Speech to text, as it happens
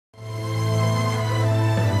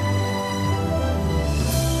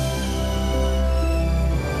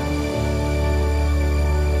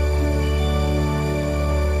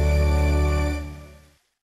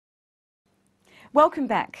Welcome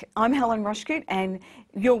back. I'm Helen Rochecouste and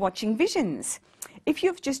you're watching Visions. If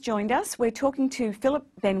you've just joined us, we're talking to Philip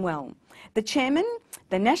Benwell,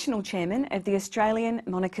 the National Chairman of the Australian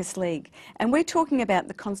Monarchist League, and we're talking about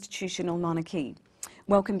the constitutional monarchy.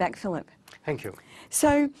 Welcome back, Philip. Thank you.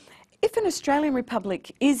 So, if an Australian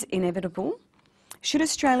republic is inevitable, should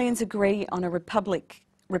Australians agree on a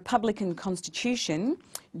republican constitution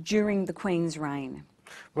during the Queen's reign?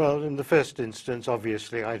 Well, in the first instance,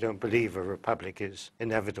 obviously, I don't believe a republic is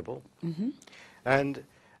inevitable. And,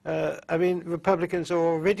 I mean, Republicans are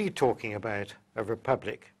already talking about a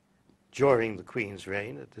republic during the Queen's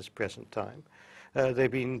reign at this present time.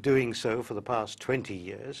 They've been doing so for the past 20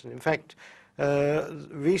 years. And in fact,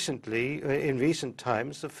 recently, in recent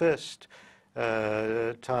times, the first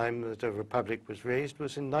time that a republic was raised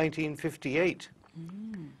was in 1958.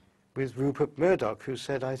 With Rupert Murdoch, who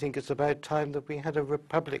said, I think it's about time that we had a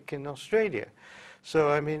republic in Australia. So,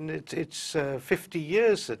 I mean, it's 50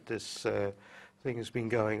 years that this thing has been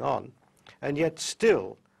going on. And yet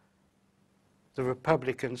still, the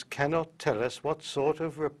Republicans cannot tell us what sort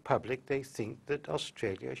of republic they think that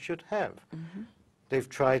Australia should have. They've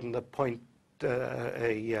tried an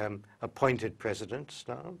appointed president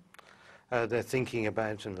style. They're thinking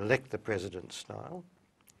about an elect the president style.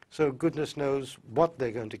 So goodness knows what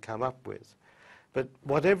they're going to come up with. But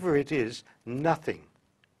whatever it is, nothing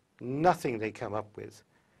they come up with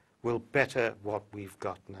will better what we've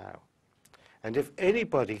got now. And if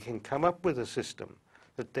anybody can come up with a system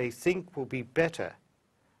that they think will be better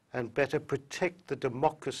and better protect the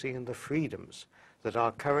democracy and the freedoms that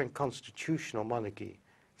our current constitutional monarchy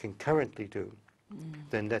can currently do,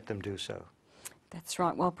 then let them do so. That's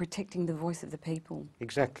right, while protecting the voice of the people.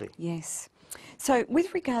 Exactly. Yes. So,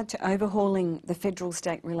 with regard to overhauling the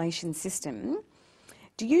federal-state relations system,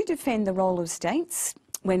 do you defend the role of states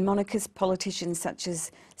when monarchist politicians such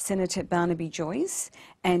as Senator Barnaby Joyce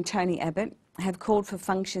and Tony Abbott have called for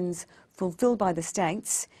functions fulfilled by the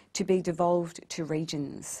states to be devolved to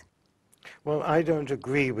regions? Well, I don't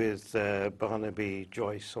agree with Barnaby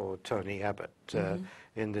Joyce or Tony Abbott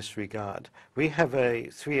in this regard. We have a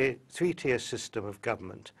three-tier system of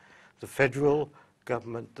government: the federal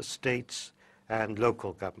government, the states, and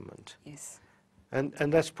local government. Yes. And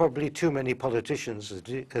that's probably too many politicians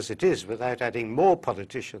as it is, without adding more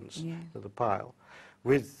politicians to the pile,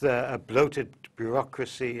 with a bloated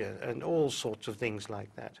bureaucracy and all sorts of things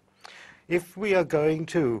like that. If we are going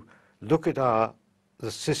to look at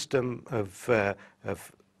the system of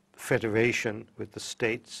federation with the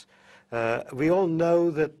states, we all know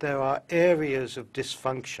that there are areas of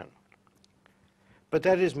dysfunction. But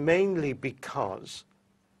that is mainly because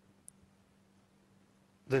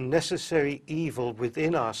the necessary evil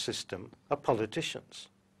within our system are politicians.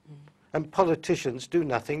 And politicians do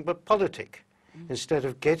nothing but politic, instead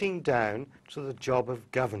of getting down to the job of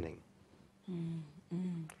governing.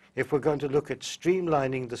 If we're going to look at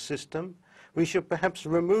streamlining the system, we should perhaps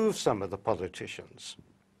remove some of the politicians.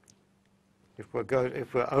 If we're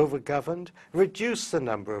over-governed, reduce the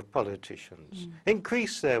number of politicians,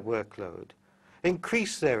 increase their workload,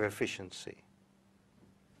 increase their efficiency,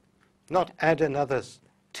 not add another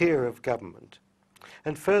tier of government.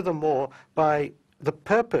 And furthermore, by the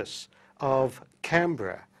purpose of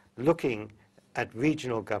Canberra looking at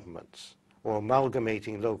regional governments or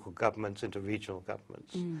amalgamating local governments into regional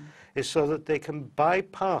governments is so that they can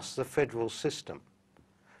bypass the federal system,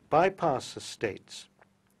 bypass the states,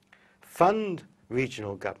 fund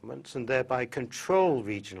regional governments and thereby control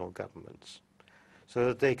regional governments so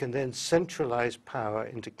that they can then centralize power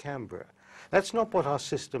into Canberra. That's not what our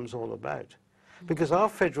system's all about, because our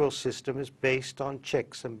federal system is based on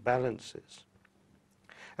checks and balances.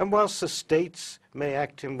 And whilst the states may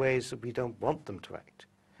act in ways that we don't want them to act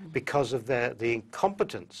because of the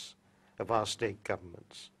incompetence of our state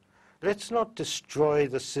governments, let's not destroy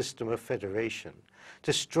the system of federation,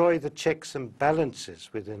 destroy the checks and balances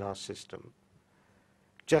within our system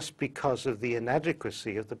just because of the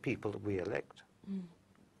inadequacy of the people that we elect.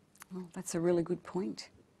 Well, that's a really good point.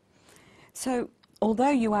 So, although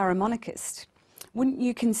you are a monarchist, wouldn't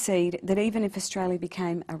you concede that even if Australia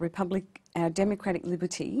became a republic, our democratic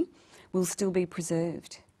liberty will still be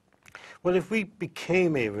preserved? Well, if we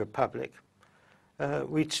became a republic,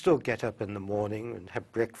 we'd still get up in the morning and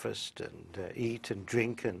have breakfast and eat and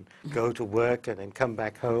drink and go to work and then come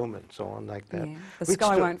back home and so on like that. Yeah. The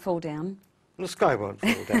sky won't fall down. The sky won't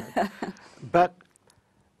fall down. But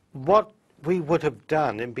what we would have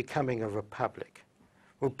done in becoming a republic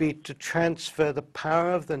would be to transfer the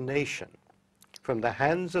power of the nation from the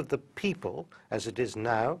hands of the people, as it is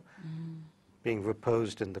now, being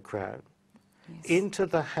reposed in the crown, into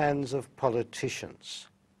the hands of politicians.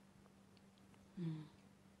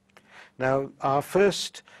 Now, our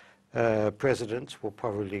first presidents will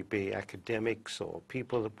probably be academics or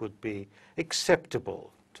people that would be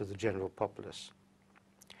acceptable to the general populace.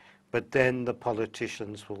 But then the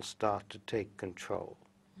politicians will start to take control.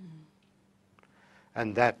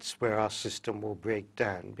 And that's where our system will break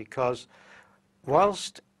down, because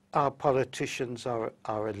whilst our politicians are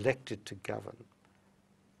elected to govern,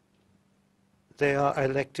 they are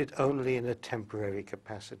elected only in a temporary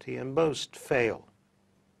capacity, and most fail.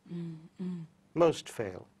 Most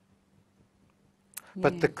fail.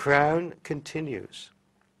 But the crown continues.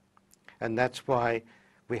 And that's why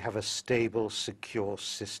we have a stable, secure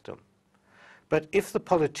system. But if the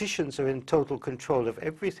politicians are in total control of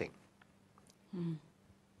everything,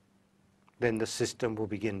 then the system will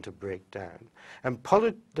begin to break down. And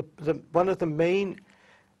one of the main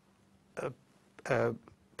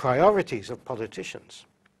priorities of politicians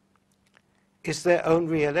is their own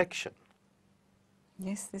re-election.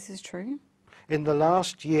 Yes, this is true. In the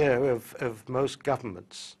last year of most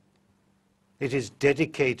governments, it is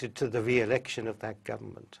dedicated to the re-election of that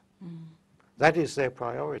government. That is their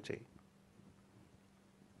priority.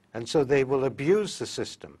 And so they will abuse the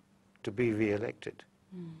system to be re-elected.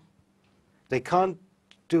 They can't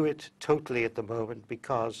do it totally at the moment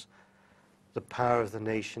because the power of the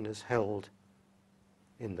nation is held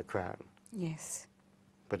in the crown. Yes.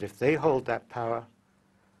 But if they hold that power,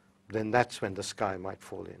 then that's when the sky might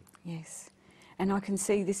fall in. Yes. And I can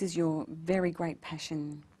see this is your very great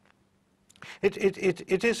passion. It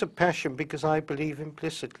is a passion, because I believe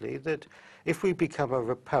implicitly that if we become a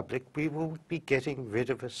republic, we will be getting rid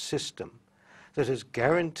of a system that has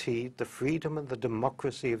guaranteed the freedom and the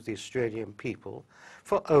democracy of the Australian people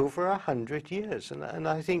for over 100 years. And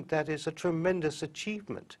I think that is a tremendous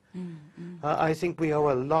achievement. I think we owe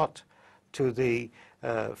a lot to the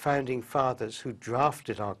founding fathers who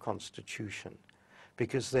drafted our Constitution,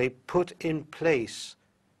 because they put in place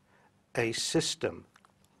a system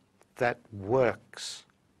that works,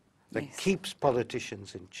 that keeps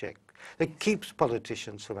politicians in check, that keeps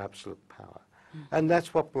politicians from absolute power. And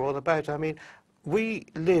that's what we're all about. I mean, we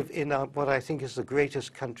live in what I think is the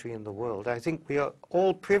greatest country in the world. I think we are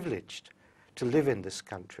all privileged to live in this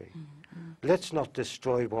country. Let's not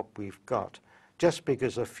destroy what we've got just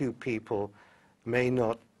because a few people may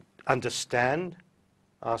not understand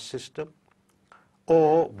our system,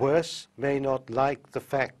 or worse, may not like the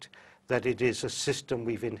fact that it is a system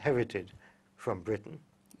we've inherited from Britain.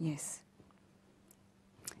 Yes.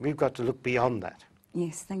 We've got to look beyond that.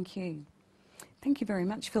 Yes, thank you. Thank you very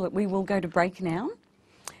much, Philip. We will go to break now.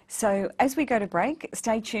 So as we go to break,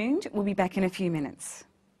 stay tuned. We'll be back in a few minutes.